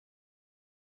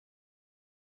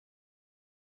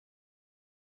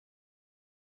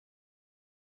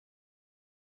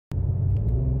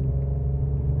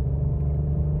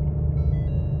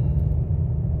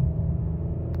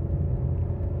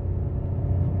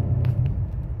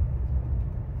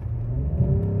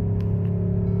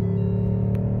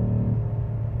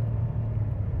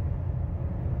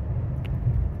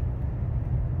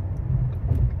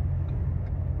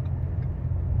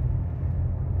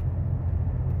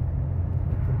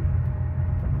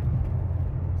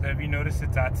Have you noticed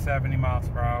it's at 70 miles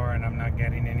per hour and I'm not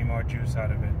getting any more juice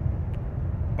out of it?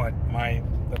 But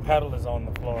the pedal is on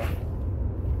the floor.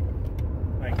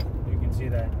 Like, you can see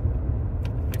that.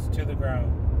 It's to the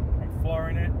ground. I'm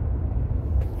flooring it,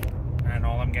 and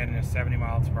all I'm getting is 70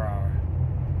 miles per hour.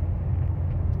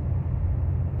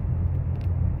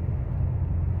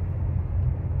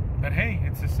 But hey,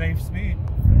 it's a safe speed.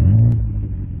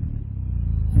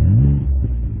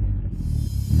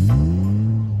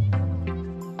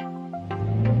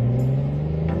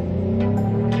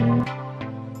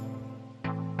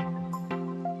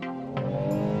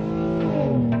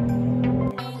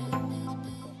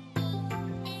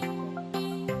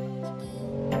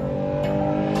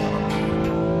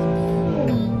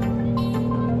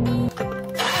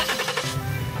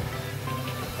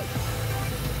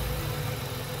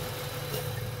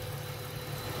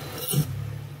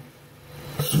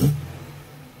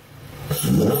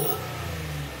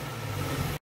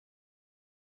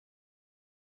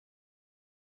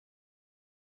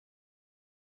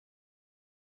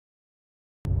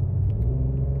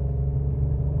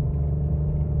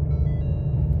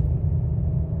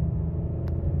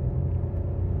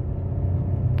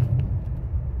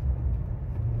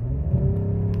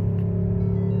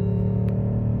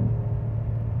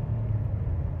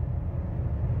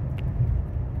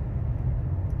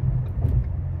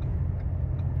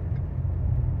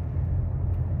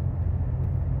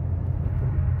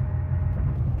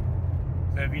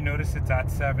 Have you noticed it's at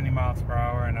 70 miles per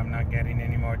hour and I'm not getting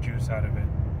any more juice out of it?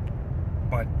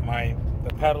 But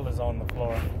the pedal is on the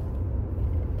floor.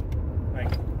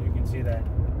 Like, you can see that.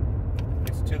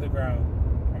 It's to the ground.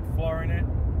 I'm flooring it,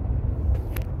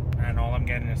 and all I'm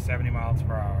getting is 70 miles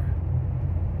per hour.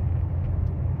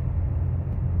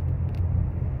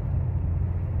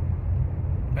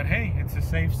 But hey, it's a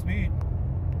safe speed.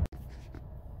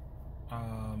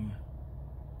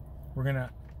 We're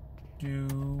gonna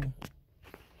do...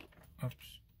 Oops.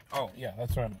 Oh, yeah,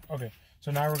 that's right. Okay,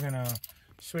 so now we're gonna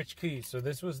switch keys. So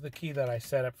this was the key that I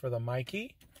set up for the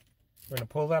MyKey. We're gonna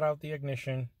pull that out the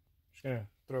ignition. Just gonna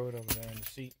throw it over there in the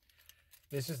seat.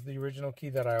 This is the original key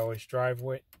that I always drive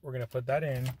with. We're gonna put that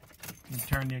in and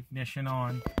turn the ignition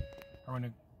on.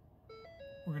 We're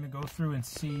gonna go through and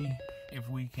see if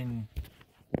we can,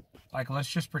 like, let's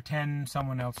just pretend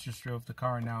someone else just drove the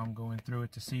car and now I'm going through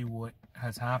it to see what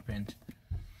has happened.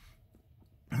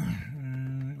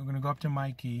 We're going to go up to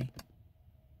MyKey,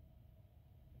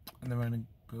 and then we're going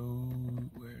to go,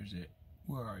 where is it?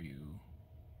 Where are you?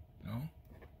 No?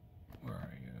 Where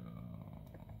are you?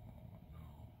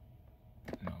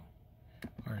 No.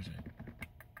 Where is it?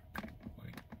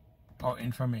 Wait. Oh,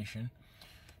 information.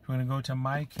 We're going to go to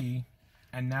MyKey,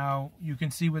 and now you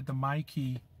can see with the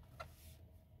MyKey,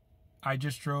 I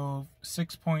just drove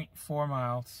 6.4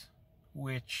 miles,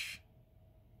 which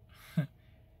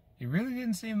it really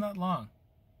didn't seem that long.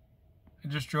 I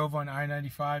just drove on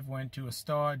I-95, went to a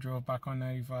store, drove back on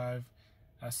 95,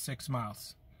 6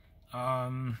 miles. I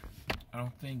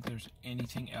don't think there's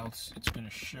anything else it's going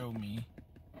to show me.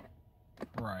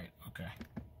 Right, okay.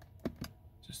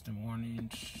 System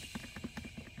warnings,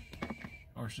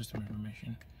 or system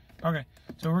information. Okay,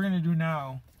 so we're going to do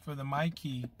now, for the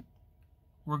MyKey,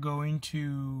 we're going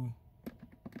to,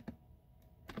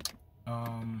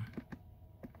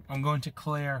 I'm going to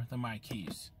clear the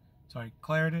MyKeys. So I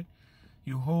cleared it.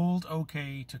 You hold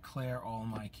OK to clear all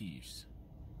MyKeys.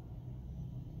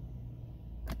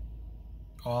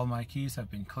 All MyKeys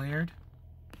have been cleared.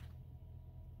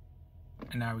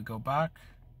 And now we go back,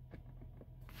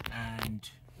 and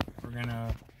we're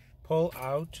gonna pull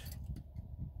out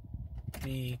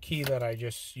the key that I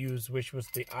just used, which was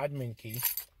the admin key.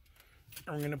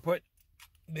 I'm gonna put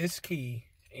this key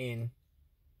in.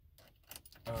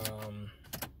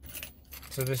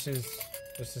 So this is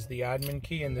the admin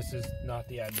key, and this is not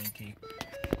the admin key.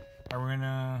 And we're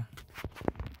gonna,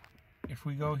 if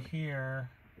we go here,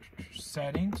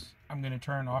 settings, I'm gonna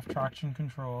turn off traction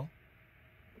control,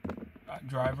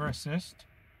 driver assist,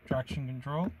 traction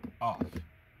control off.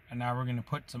 And now we're gonna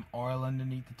put some oil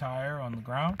underneath the tire on the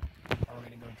ground, and we're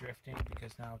gonna go drifting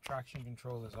because now traction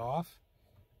control is off,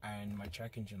 and my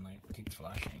check engine light keeps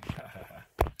flashing.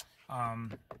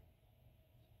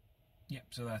 Yep,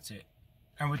 so that's it.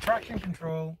 And with traction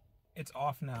control, it's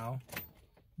off now,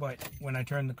 but when I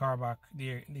turn the car back,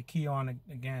 the key on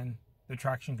again, the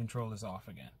traction control is off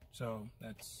again. So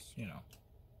that's, you know.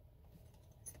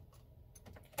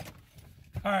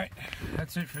 Alright,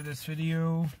 that's it for this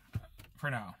video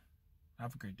for now.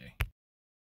 Have a great day.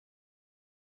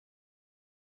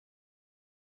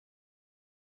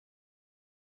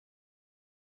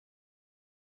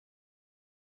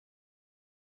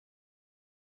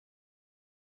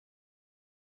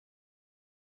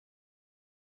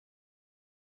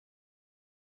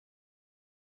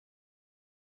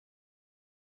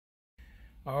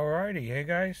 Alrighty, hey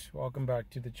guys, welcome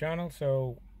back to the channel.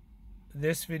 So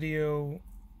this video,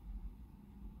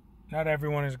 not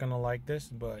everyone is gonna like this,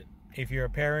 but if you're a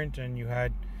parent and you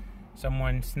had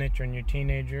someone snitch on your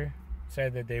teenager,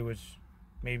 said that they was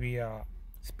maybe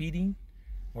speeding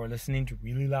or listening to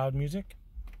really loud music,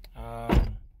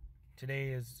 today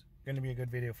is gonna be a good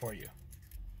video for you.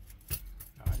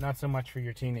 Not so much for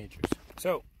your teenagers.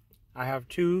 So I have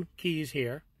two keys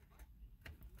here.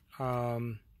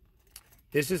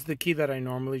 This is the key that I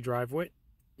normally drive with.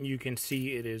 You can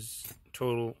see it is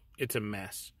it's a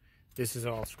mess. This is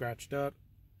all scratched up,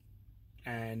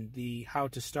 and the how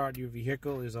to start your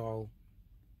vehicle is all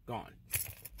gone.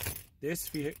 This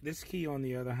key, on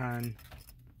the other hand,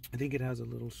 I think it has a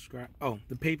little scratch. Oh,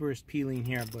 the paper is peeling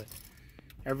here, but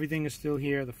everything is still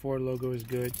here. The Ford logo is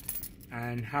good,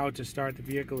 and how to start the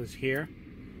vehicle is here.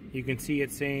 You can see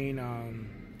it saying,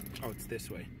 oh, it's this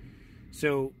way.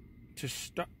 So to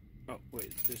start. Oh, wait,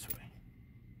 it's this way.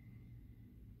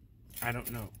 I don't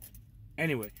know.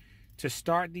 Anyway, to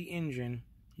start the engine,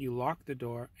 you lock the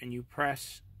door and you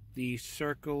press the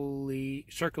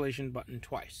circulation button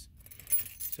twice.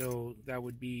 So that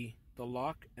would be the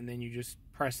lock, and then you just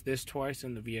press this twice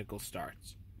and the vehicle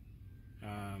starts.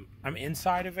 I'm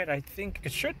inside of it. I think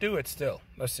it should do it still.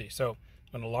 Let's see. So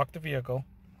I'm going to lock the vehicle.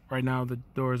 Right now the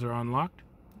doors are unlocked.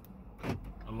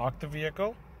 Unlock the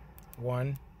vehicle.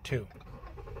 1, 2.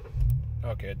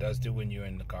 Okay, it does do when you're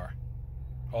in the car.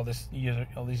 All these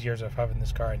years of having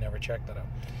this car, I never checked that out.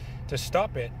 To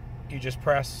stop it, you just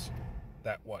press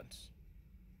that once.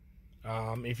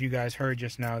 If you guys heard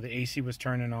just now, the AC was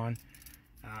turning on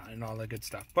and all that good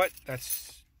stuff. But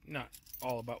that's not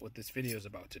all about what this video is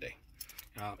about today.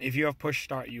 If you have push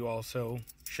start, you also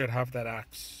should have that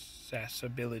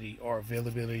accessibility or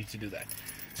availability to do that.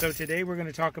 So today we're going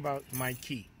to talk about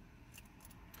MyKey.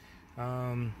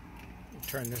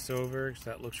 Turn this over because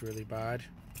that looks really bad.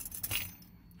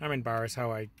 I'm embarrassed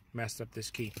how I messed up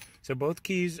this key. So both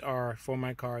keys are for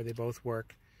my car. They both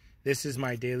work. This is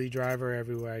my daily driver.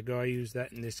 Everywhere I go, I use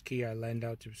that, and this key I lend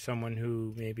out to someone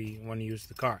who maybe want to use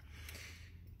the car.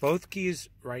 Both keys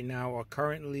right now are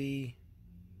currently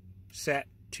set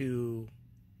to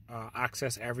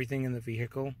access everything in the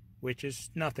vehicle, which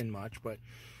is nothing much, but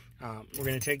we're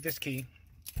going to take this key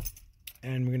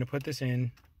and we're going to put this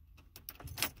in,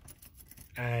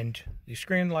 and the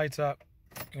screen lights up.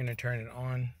 I'm going to turn it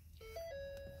on.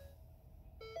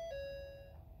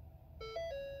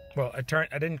 Well, I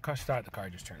didn't start the car, I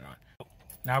just turned it on.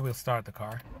 Now we'll start the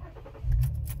car.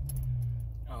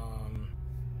 I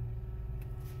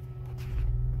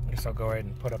guess I'll go ahead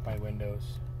and put up my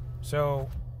windows. So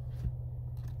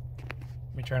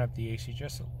let me turn up the AC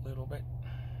just a little bit.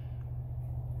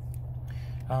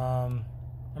 I'm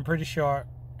pretty sure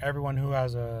everyone who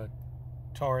has a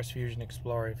Taurus Fusion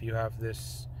Explorer, if you have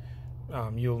this,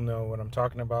 you'll know what I'm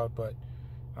talking about. But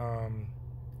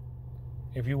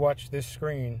if you watch this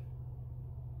screen,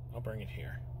 I'll bring it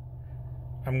here.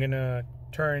 I'm gonna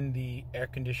turn the air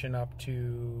condition up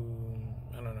to,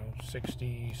 I don't know,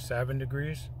 67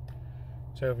 degrees.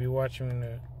 So if you watch, I'm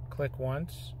gonna click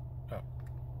once. Oh,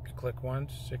 click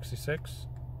once, 66,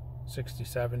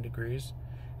 67 degrees,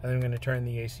 and then I'm gonna turn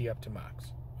the AC up to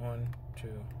max. 1, 2,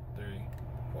 3,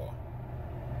 4.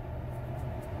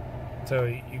 So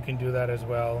you can do that as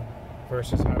well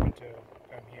versus having to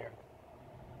come here.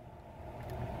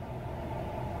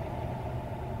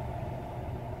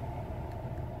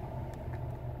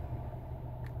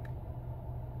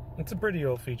 It's a pretty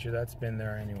old feature that's been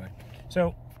there anyway.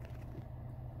 So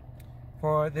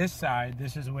for this side,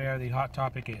 this is where the hot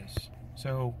topic is.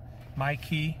 So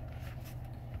MyKey.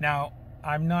 Now,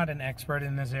 I'm not an expert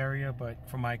in this area, but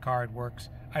for my car it works.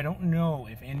 I don't know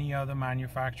if any other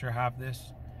manufacturer have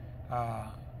this.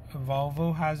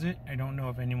 Volvo has it. I don't know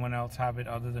if anyone else have it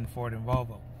other than Ford and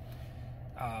Volvo.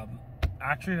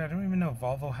 Actually, I don't even know if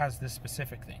Volvo has this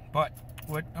specific thing. But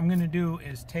what I'm going to do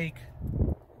is take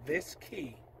this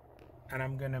key and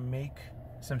I'm going to make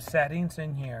some settings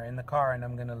in here in the car, and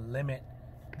I'm going to limit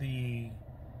the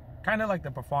kind of like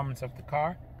the performance of the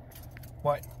car.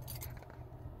 But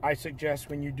I suggest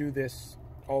when you do this,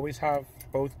 always have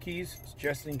both keys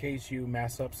just in case you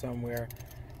mess up somewhere.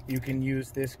 You can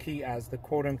use this key as the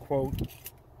quote-unquote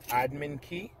admin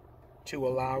key to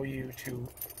allow you to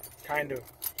kind of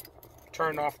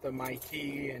turn off the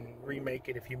MyKey and remake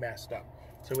it if you messed up.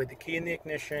 So with the key in the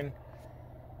ignition,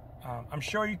 I'm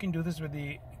sure you can do this with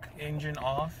the engine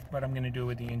off, but I'm going to do it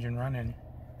with the engine running.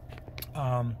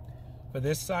 For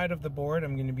this side of the board,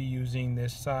 I'm going to be using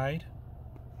this side,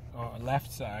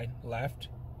 left side, left,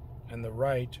 and the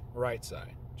right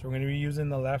side. So we're going to be using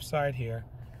the left side here.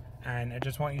 And I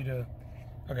just want you to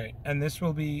Okay, and this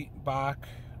will be back,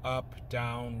 up,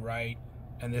 down, right,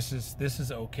 and this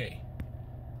is okay.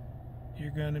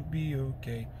 You're gonna be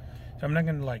okay. So I'm not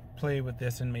gonna like play with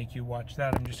this and make you watch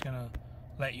that. I'm just gonna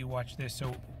let you watch this.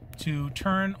 So to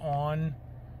turn on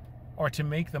or to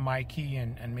make the MyKey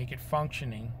and make it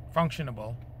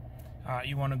functionable,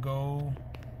 you want to go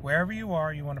wherever you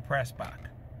are. You want to press back.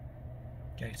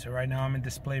 Okay, so right now I'm in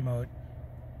display mode.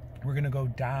 We're gonna go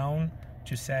down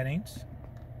to settings.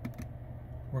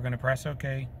 We're gonna press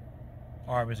OK.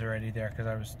 Oh, I was already there because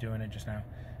I was doing it just now.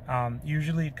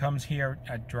 Usually it comes here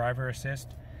at driver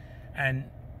assist, and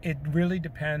it really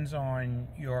depends on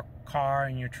your car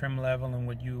and your trim level and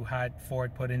what you had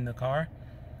Ford put in the car.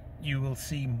 You will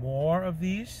see more of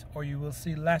these or you will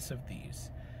see less of these.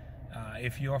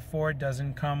 If your Ford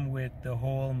doesn't come with the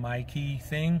whole MyKey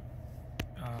thing,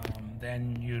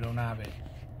 then you don't have it.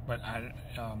 But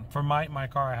for my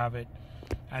car, I have it,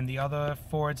 and the other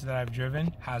Fords that I've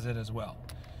driven has it as well.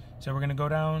 So we're going to go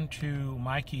down to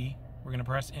MyKey. We're going to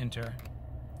press enter.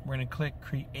 We're going to click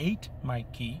create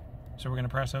MyKey. So we're going to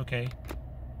press OK.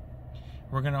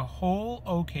 We're going to hold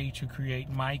OK to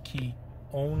create MyKey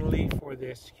only for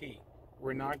this key.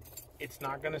 It's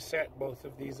not going to set both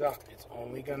of these up. It's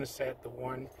only going to set the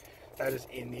one that is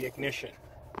in the ignition.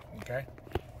 Okay?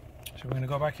 So we're going to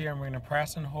go back here and we're going to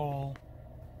press and hold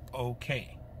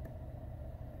OK.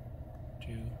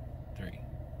 2, 3.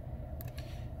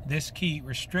 This key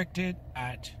restricted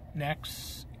at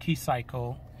next key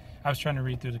cycle. I was trying to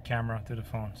read through the camera, through the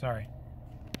phone. Sorry.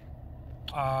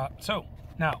 So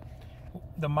now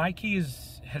the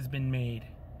MyKey has been made.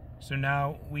 So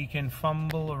now we can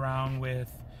fumble around with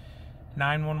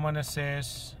 911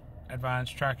 assist,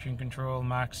 advanced traction control,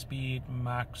 max speed,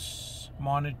 max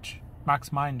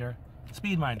minder,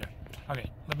 speed minder.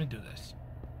 Okay, let me do this.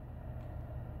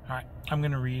 Alright, I'm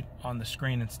going to read on the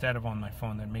screen instead of on my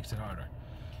phone. That makes it harder.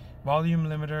 Volume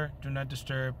limiter, do not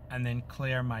disturb, and then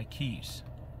clear my keys.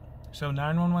 So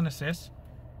 911 assist,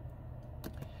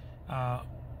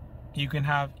 you can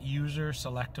have user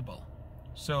selectable.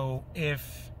 So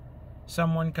if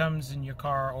someone comes in your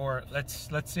car, or let's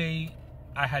say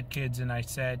I had kids and I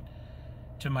said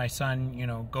to my son, you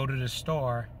know, go to the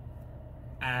store,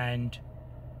 and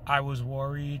I was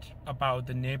worried about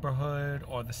the neighborhood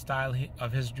or the style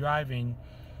of his driving,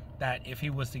 that if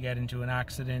he was to get into an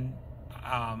accident,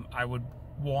 I would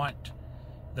want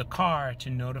the car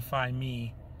to notify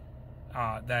me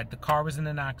that the car was in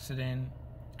an accident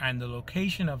and the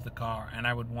location of the car, and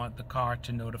I would want the car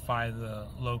to notify the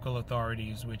local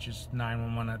authorities, which is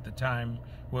 911 at the time.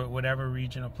 Whatever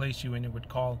region or place you in, it would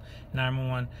call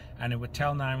 911, and it would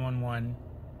tell 911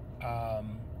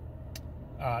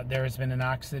 there has been an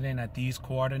accident at these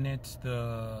coordinates.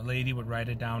 The lady would write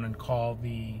it down and call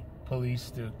the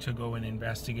police to go and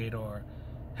investigate or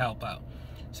help out.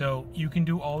 So you can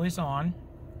do always on,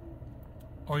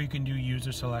 or you can do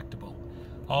user selectable.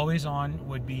 Always on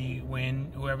would be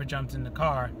when whoever jumps in the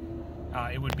car,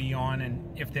 it would be on,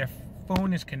 and if their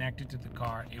phone is connected to the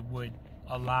car, it would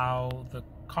allow the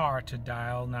car to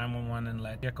dial 911 and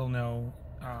let the vehicle know,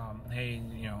 hey,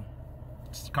 you know,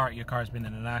 your car's been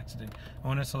in an accident.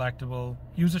 Owner selectable,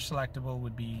 user selectable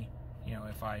would be, you know,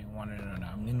 if I wanted it or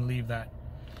not. I'm going to leave that.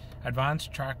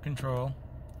 Advanced track control,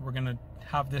 we're going to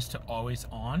have this to always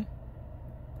on.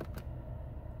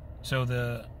 So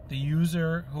the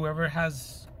user, whoever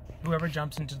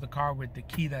jumps into the car with the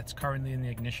key that's currently in the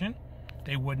ignition,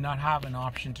 they would not have an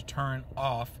option to turn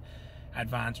off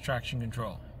advanced traction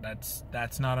control. That's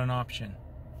not an option.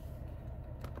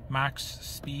 Max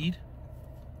speed,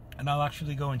 and I'll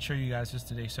actually go and show you guys this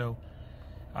today. So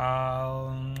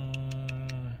I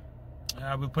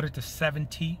will put it to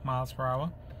 70 miles per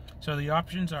hour. So the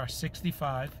options are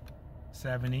 65,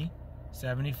 70,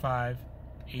 75,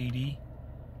 80,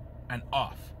 and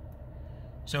off.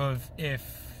 So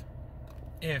if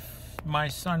my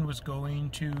son was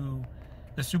going to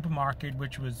the supermarket,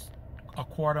 which was a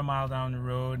quarter mile down the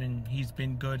road, and he's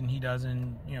been good and he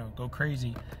doesn't, you know, go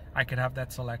crazy, I could have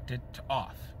that selected to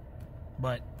off.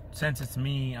 But since it's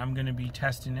me, I'm going to be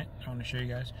testing it. I want to show you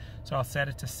guys. So I'll set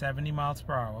it to 70 miles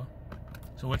per hour.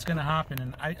 So what's going to happen,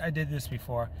 and I did this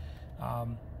before.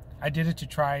 I did it to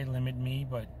try and limit me,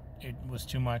 but it was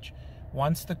too much.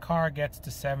 Once the car gets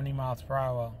to 70 miles per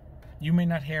hour, you may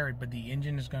not hear it, but the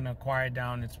engine is going to quiet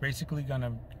down. It's basically going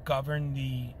to govern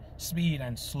the speed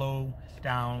and slow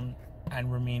down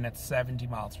and remain at 70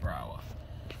 miles per hour.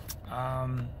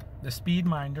 The speed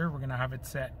minder, we're going to have it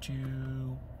set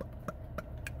to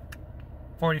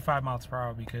 45 miles per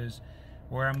hour, because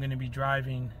where I'm going to be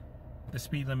driving, the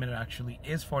speed limit actually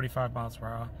is 45 miles per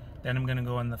hour. Then I'm going to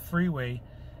go on the freeway,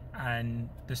 and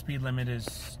the speed limit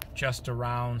is just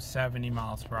around 70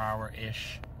 miles per hour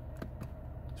ish.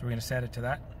 So we're going to set it to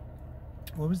that.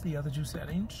 What was the other two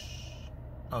settings?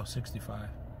 Oh, 65.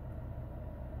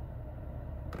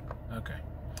 Okay.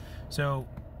 So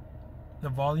the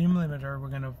volume limiter, we're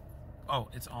going to, oh,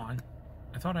 it's on.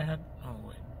 I thought I had, oh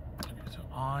wait. Okay, so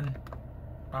on,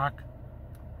 back.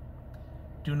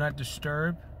 Do not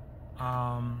disturb.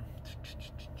 I'm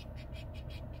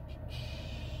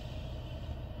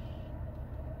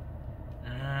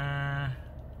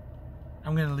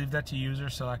going to leave that to user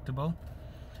selectable.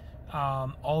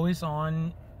 Always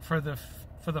on for the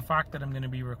fact that I'm going to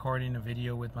be recording a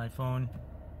video with my phone.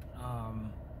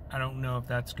 I don't know if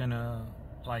that's going to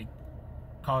like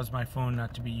cause my phone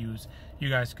not to be used. You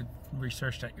guys could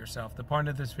research that yourself. The point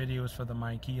of this video is for the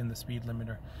MyKey and the speed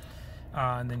limiter,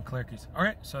 and then clear keys.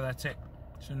 Alright, so that's it.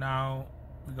 So now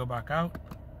we go back out,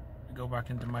 we go back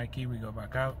into MyKey, we go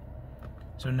back out.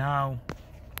 So now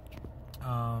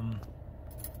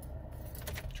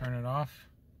turn it off,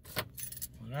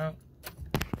 pull it out,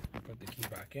 put the key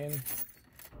back in,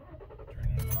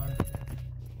 turn it on,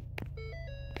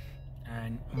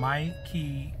 and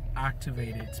MyKey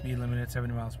activated, speed limit at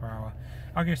 70 miles per hour.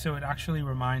 Okay, so it actually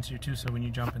reminds you too, so when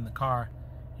you jump in the car,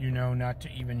 you know not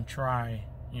to even try,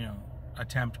 you know,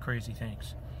 attempt crazy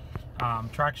things.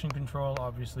 Traction control,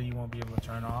 obviously you won't be able to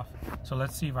turn off. So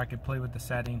let's see if I could play with the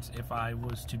settings if I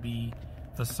was to be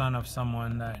the son of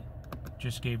someone that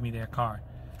just gave me their car.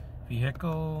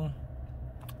 Vehicle,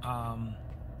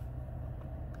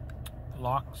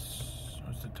 locks,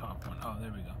 what's the top one? Oh,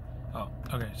 there we go. Oh,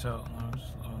 okay, so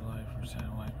slow light,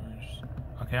 percent wipers.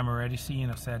 Okay, I'm already seeing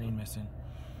a setting missing.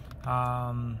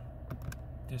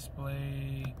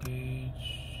 Display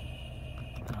gauge,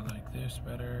 I like this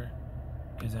better.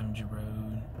 Is MG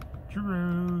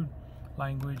road.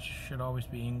 Language should always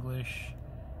be English.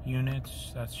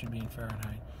 Units, that should be in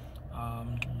Fahrenheit.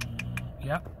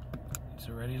 Yep, it's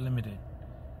already limited.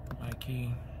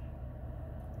 MyKey.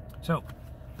 So,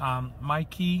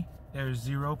 MyKey, there's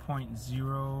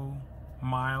 0.0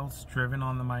 miles driven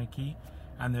on the MyKey,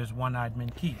 and there's one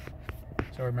admin key.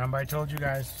 So remember I told you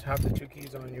guys, have the two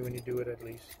keys on you when you do it at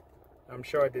least. I'm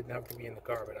sure I didn't have to be in the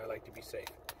car, but I like to be safe.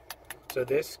 So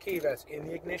this key that's in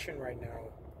the ignition right now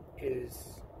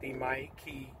is the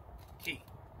MyKey key.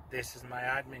 This is my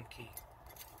admin key.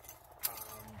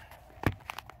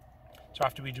 So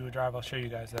after we do a drive, I'll show you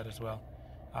guys that as well.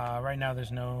 Right now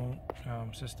there's no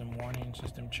system warning,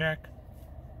 system check.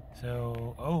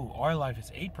 So, oh, oil life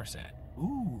is 8%.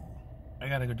 Ooh, I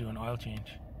gotta go do an oil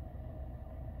change.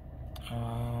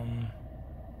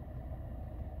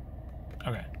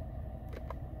 Okay.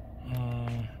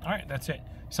 Alright, that's it.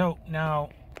 So now,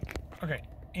 okay,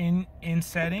 in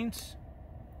settings,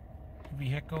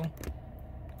 vehicle,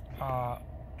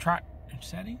 track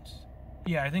settings?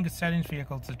 Yeah, I think it's settings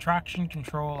vehicle. The traction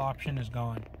control option is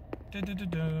gone.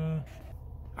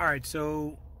 Alright,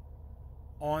 so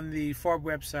on the Ford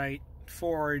website,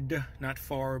 Ford, not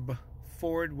Forb,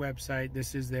 Ford website,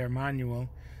 this is their manual.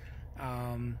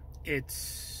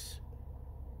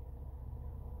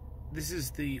 This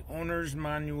is the owner's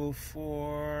manual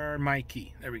for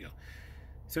MyKey. There we go.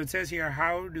 So it says here,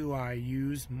 how do I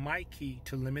use MyKey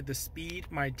to limit the speed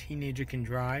my teenager can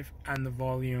drive and the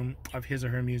volume of his or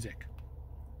her music?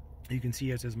 You can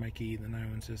see it says MyKey, the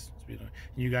 916 says speed limit.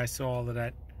 You guys saw all of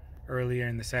that earlier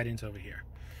in the settings over here.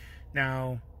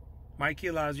 Now, MyKey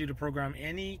allows you to program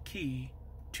any key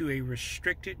to a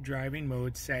restricted driving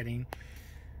mode setting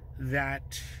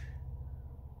that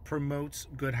promotes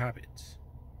good habits,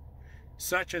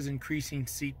 such as increasing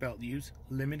seatbelt use,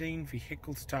 limiting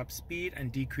vehicle top speed,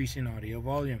 and decreasing audio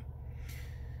volume.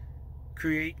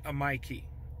 Create a MyKey.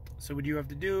 So what you have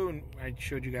to do, and I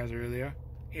showed you guys earlier,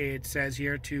 it says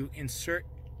here to insert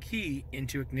key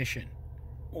into ignition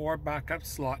or backup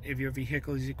slot if your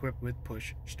vehicle is equipped with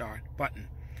push start button.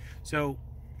 So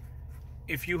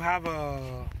if you have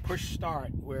a push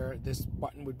start where this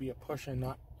button would be a push and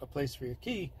not a place for your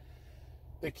key,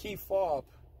 the key fob,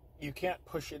 you can't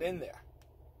push it in there.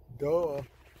 Duh.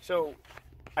 So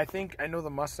I know the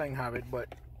Mustang have it,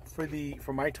 but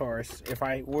for my Taurus, if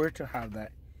I were to have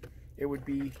that, it would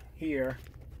be here,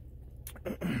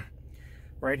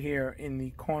 right here in the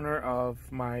corner of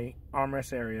my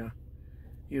armrest area.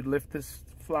 You'd lift this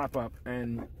flap up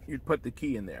and you'd put the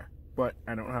key in there, but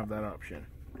I don't have that option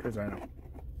because I don't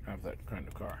have that kind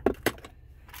of car.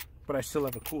 But I still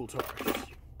have a cool Taurus.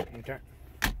 Okay.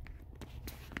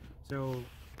 So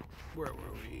where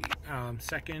were we?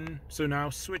 Second, so now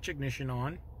switch ignition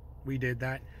on. We did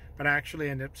that, but I actually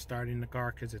ended up starting the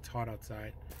car because it's hot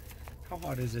outside. How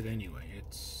hot is it anyway?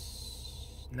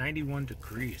 It's 91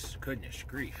 degrees. Goodness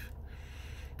grief.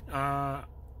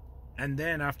 And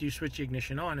then after you switch the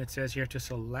ignition on, it says here to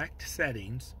select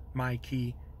settings,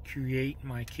 MyKey, create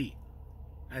MyKey.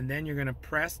 And then you're going to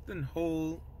press and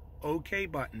hold OK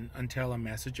button until a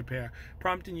message appears,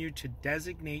 prompting you to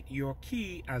designate your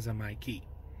key as a MyKey.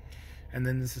 And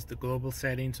then this is the global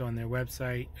settings on their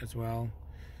website as well.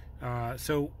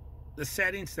 So the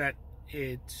settings that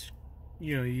it's,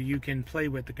 you can play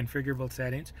with, the configurable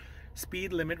settings: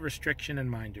 speed limit restriction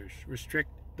and minders. Restrict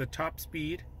the top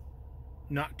speed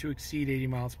not to exceed 80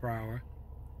 miles per hour.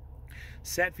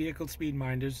 Set vehicle speed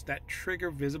minders that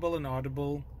trigger visible and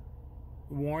audible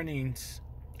warnings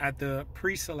at the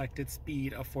pre-selected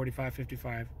speed of 45,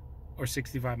 55, or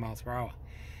 65 miles per hour.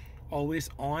 Always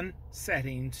on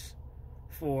settings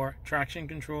for traction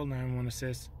control, 911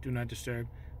 assist, do not disturb.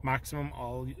 Maximum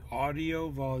audio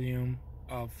volume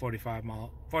of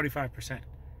 45%.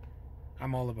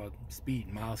 I'm all about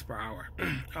speed, miles per hour.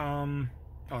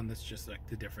 Oh, and that's just like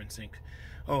the different syncs.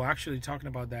 Oh, actually, talking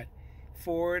about that,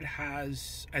 Ford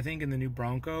has, I think in the new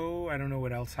Bronco, I don't know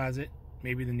what else has it,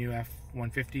 maybe the new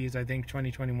F-150s, I think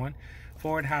 2021,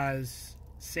 Ford has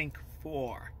Sync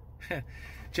 4.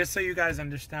 Just so you guys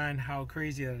understand how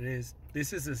crazy that is,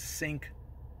 this is a Sync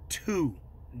 2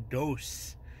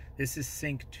 dose. This is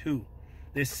Sync 2.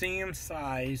 The same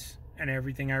size and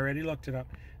everything. I already looked it up.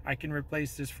 I can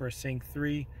replace this for a Sync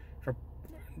 3 for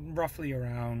roughly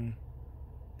around,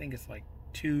 I think it's like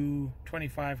 $2,500,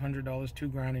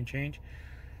 $2,000 and change.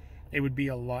 It would be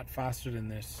a lot faster than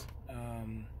this.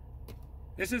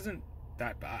 This isn't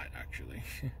that bad, actually.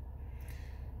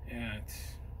 Yeah,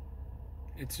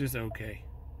 it's just okay.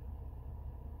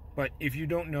 But if you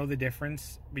don't know the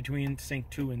difference between Sync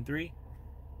 2 and 3,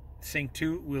 Sync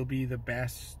 2 will be the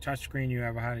best touchscreen you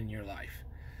ever had in your life.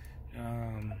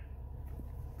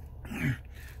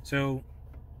 So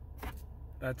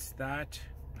that's that.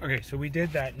 Okay, so we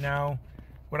did that. Now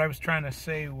what I was trying to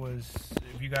say was,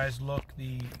 if you guys look,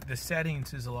 the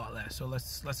settings is a lot less. So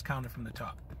let's count it from the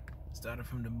top. Start it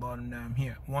from the bottom down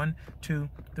here. 1, 2,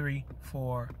 3,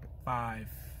 4, 5,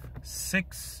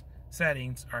 6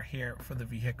 settings are here for the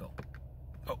vehicle.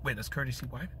 Oh wait, that's courtesy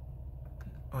wipe.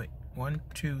 Oh wait, 1,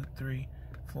 2, 3,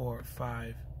 4,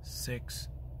 5, 6.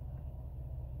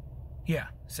 Yeah,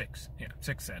 6. Yeah,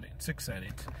 6 settings. 6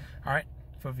 settings. All right,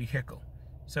 for vehicle.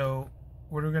 So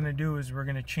what we're gonna do is we're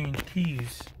gonna change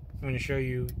keys. I'm gonna show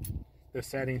you the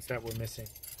settings that we're missing.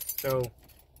 So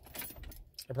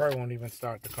I probably won't even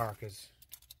start the car because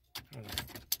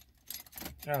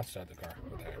I'll start the car.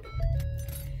 What the heck?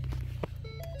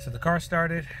 So the car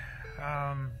started.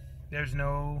 There's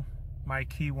no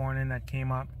MyKey warning that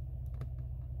came up.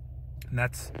 And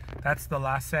that's the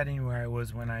last setting where I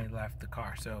was when I left the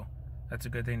car. So that's a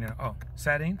good thing to know. Oh,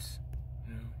 settings.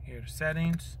 Here,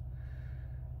 settings.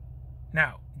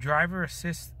 Now, driver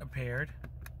assist appeared.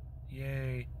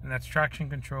 Yay. And that's traction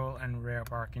control and rear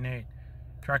parking aid.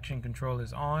 Traction control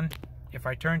is on. If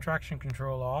I turn traction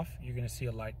control off, you're going to see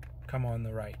a light come on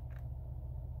the right.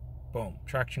 Boom.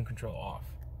 Traction control off.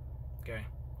 Okay.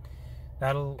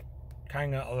 That'll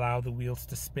kind of allow the wheels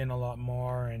to spin a lot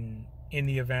more, and in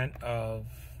the event of,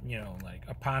 like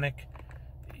a panic,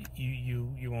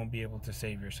 you won't be able to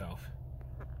save yourself.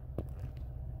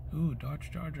 Ooh, Dodge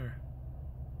Charger.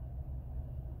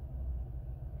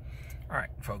 Alright,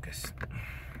 focus.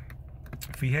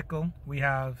 Vehicle, we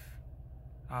have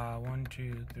 1,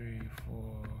 2, 3,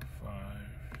 4, 5,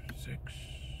 6.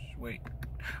 Wait.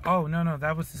 Oh, no,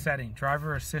 that was the setting.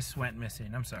 Driver assist went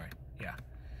missing. I'm sorry. Yeah.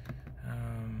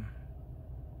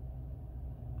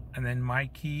 And then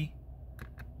MyKey.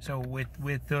 So with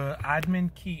the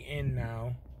admin key in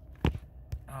now,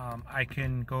 I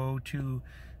can go to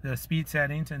the speed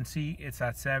settings and see it's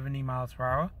at 70 miles per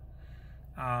hour.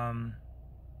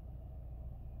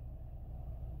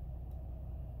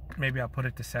 Maybe I'll put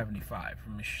it to 75.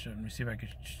 Let me see if I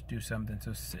could do something.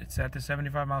 So it's set to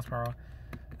 75 miles per hour.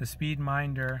 The speed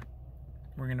minder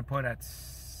we're going to put at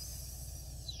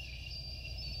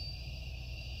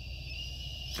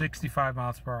 65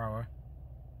 miles per hour.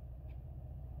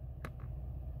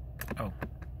 Oh,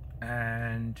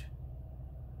 and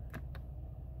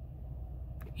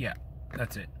yeah,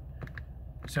 that's it.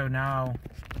 So now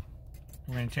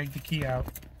we're going to take the key out.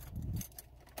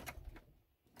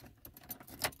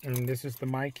 And this is the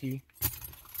MyKey.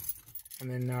 And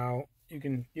then now you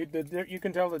can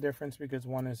tell the difference because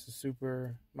one is the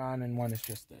Superman and one is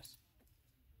just this.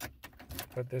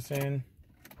 Put this in.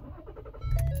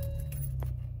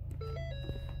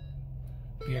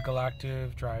 Vehicle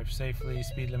active, drive safely,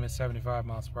 speed limit 75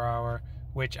 miles per hour,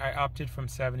 which I opted from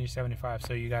 70 to 75,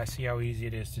 so you guys see how easy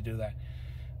it is to do that.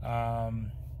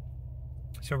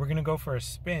 So we're gonna go for a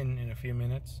spin in a few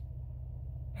minutes,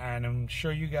 and I'm show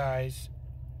you guys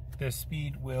the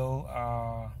speed will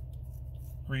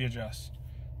readjust.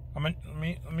 Let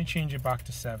me change it back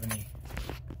to 70.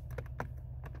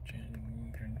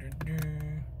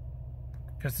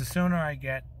 Because the sooner I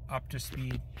get up to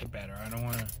speed, the better. I don't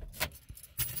want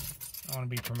to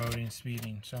be promoting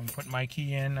speeding. So I'm putting my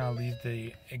key in. I'll leave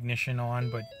the ignition on,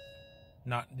 but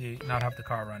not have the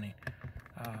car running.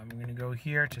 I'm gonna go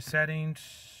here to settings.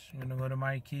 I'm gonna go to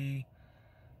MyKey.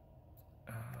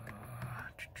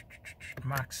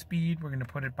 Max speed. We're gonna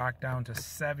put it back down to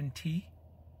 70,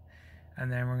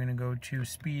 and then we're gonna go to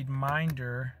speed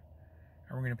minder,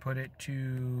 and we're gonna put it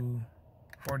to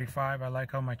 45. I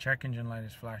like how my check engine light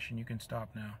is flashing. You can stop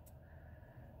now.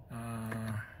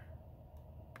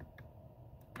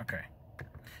 Okay.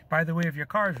 By the way, if your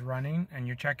car is running and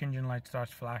your check engine light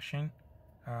starts flashing,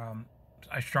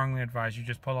 I strongly advise you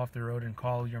just pull off the road and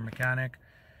call your mechanic.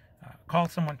 Call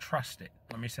someone trusted.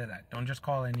 Let me say that. Don't just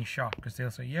call any shop, because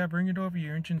they'll say, yeah, bring it over,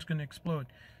 your engine's going to explode.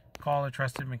 Call a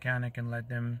trusted mechanic and let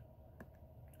them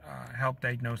help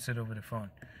diagnose it over the phone.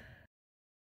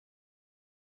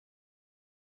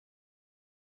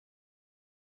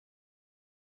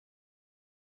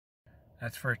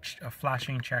 That's for a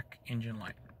flashing check engine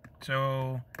light.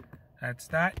 So that's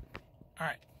that. All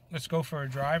right, let's go for a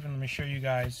drive, and let me show you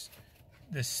guys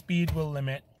the speed will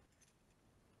limit.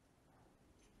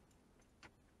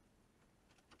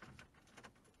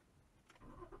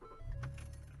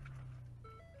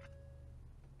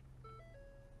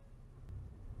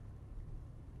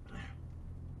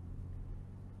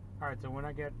 All right, so when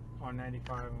I get on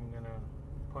 95, I'm gonna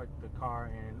put the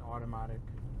car in automatic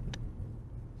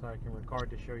so I can record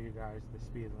to show you guys the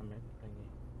speed limit thingy.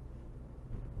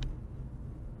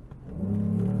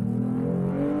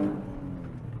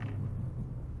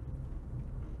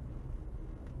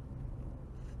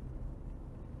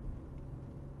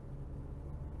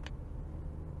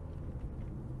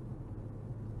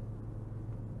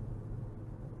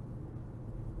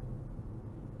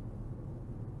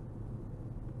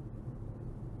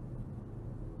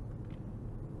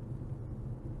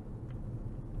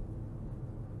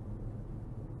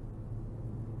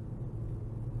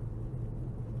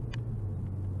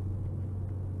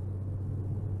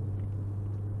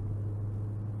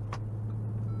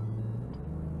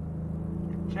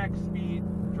 Check speed,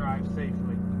 drive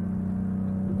safely.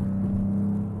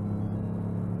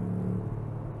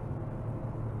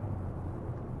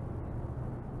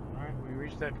 Alright, we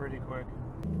reached that pretty quick.